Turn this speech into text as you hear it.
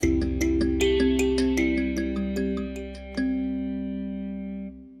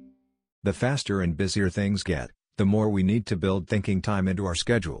The faster and busier things get, the more we need to build thinking time into our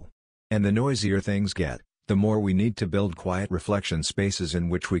schedule. And the noisier things get, the more we need to build quiet reflection spaces in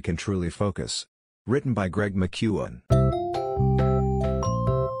which we can truly focus. Written by Greg McKeown.